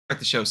Start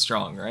the show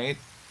strong, right?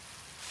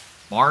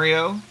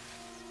 Mario.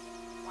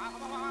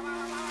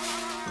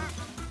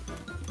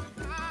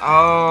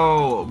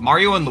 Oh,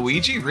 Mario and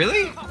Luigi?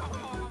 Really?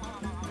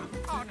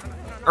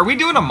 Are we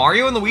doing a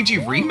Mario and Luigi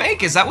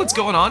remake? Is that what's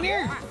going on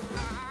here?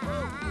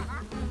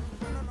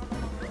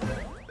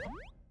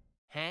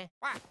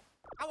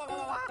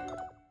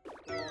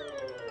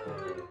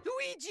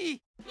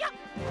 Luigi!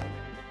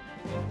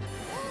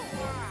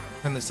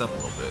 Turn this up a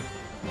little bit.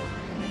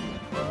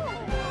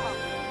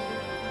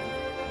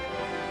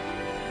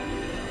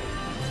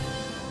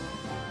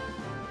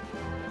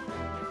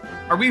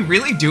 Are we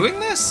really doing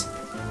this?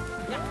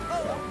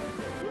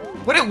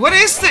 What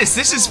is this?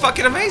 This is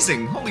fucking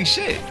amazing. Holy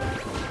shit.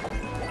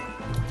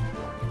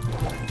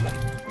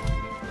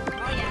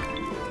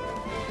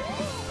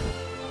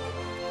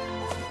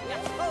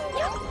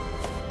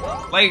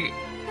 Like,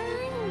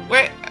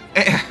 wait,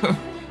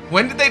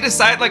 when did they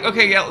decide, like,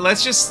 okay, yeah,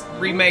 let's just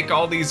remake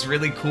all these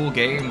really cool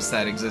games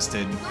that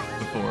existed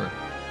before?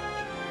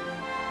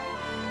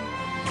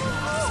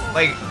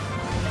 Like,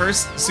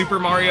 first Super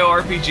Mario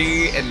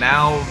RPG, and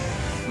now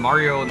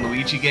Mario and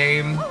Luigi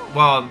game.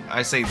 Well,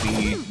 I say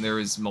there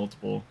was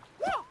multiple.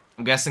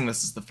 I'm guessing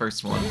this is the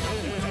first one.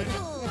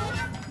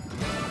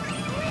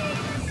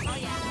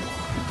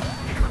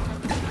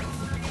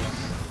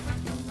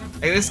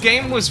 Hey, this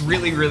game was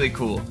really, really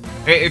cool.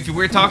 Hey, if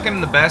we're talking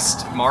the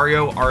best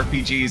Mario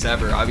RPGs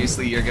ever,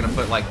 obviously you're gonna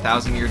put like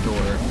Thousand Year Door,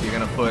 you're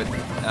gonna put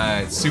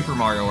Super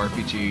Mario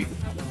RPG,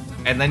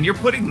 and then you're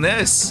putting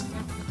this.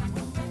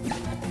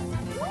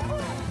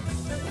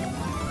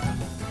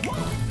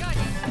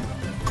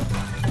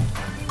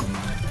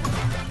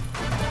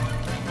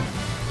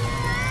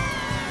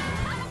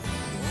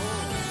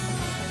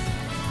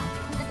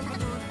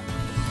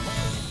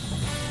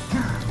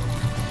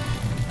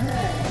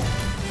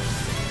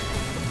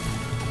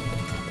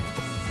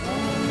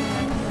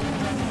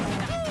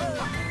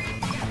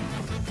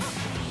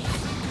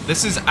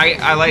 This is,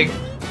 I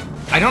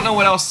don't know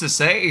what else to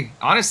say.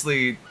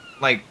 Honestly,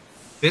 like,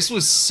 this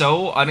was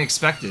so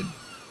unexpected.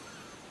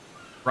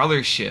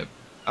 Brothership.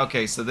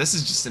 Okay, so this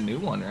is just a new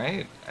one,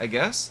 right? I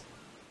guess?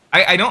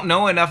 I don't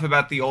know enough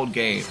about the old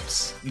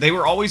games. They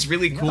were always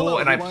really cool, Hello,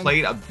 and I everyone.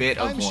 played a bit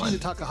of I'm one.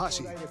 Shinya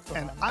Takahashi,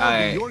 and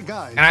I'll be your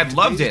guide And I to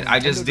loved today's it. I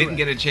just Nintendo didn't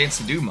get Direct. a chance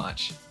to do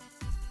much.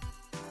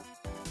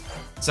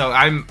 So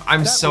I'm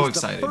That so was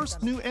excited. The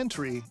first new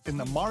entry in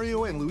the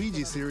Mario and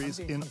Luigi series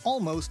in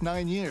almost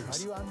 9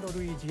 years.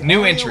 New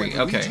Mario entry, and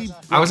okay. Luigi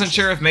I wasn't Brothership.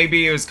 sure if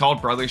maybe it was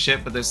called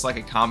Brothership, but there's like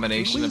a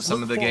combination of Please some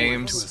look of the forward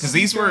games. to a Because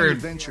these seafaring were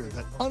adventure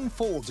that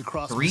unfolds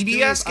across 3DS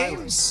mysterious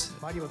games?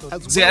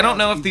 islands, as See, I well don't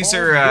know as if these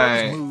evolved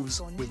are, Bros.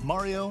 moves with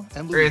Mario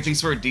and or if Luigi.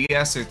 these were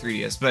DS or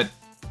 3DS, but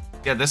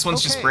yeah, this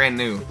one's just Okay, brand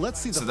new. let's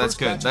see the So that's first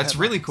good. batch of That's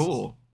really headlines. cool.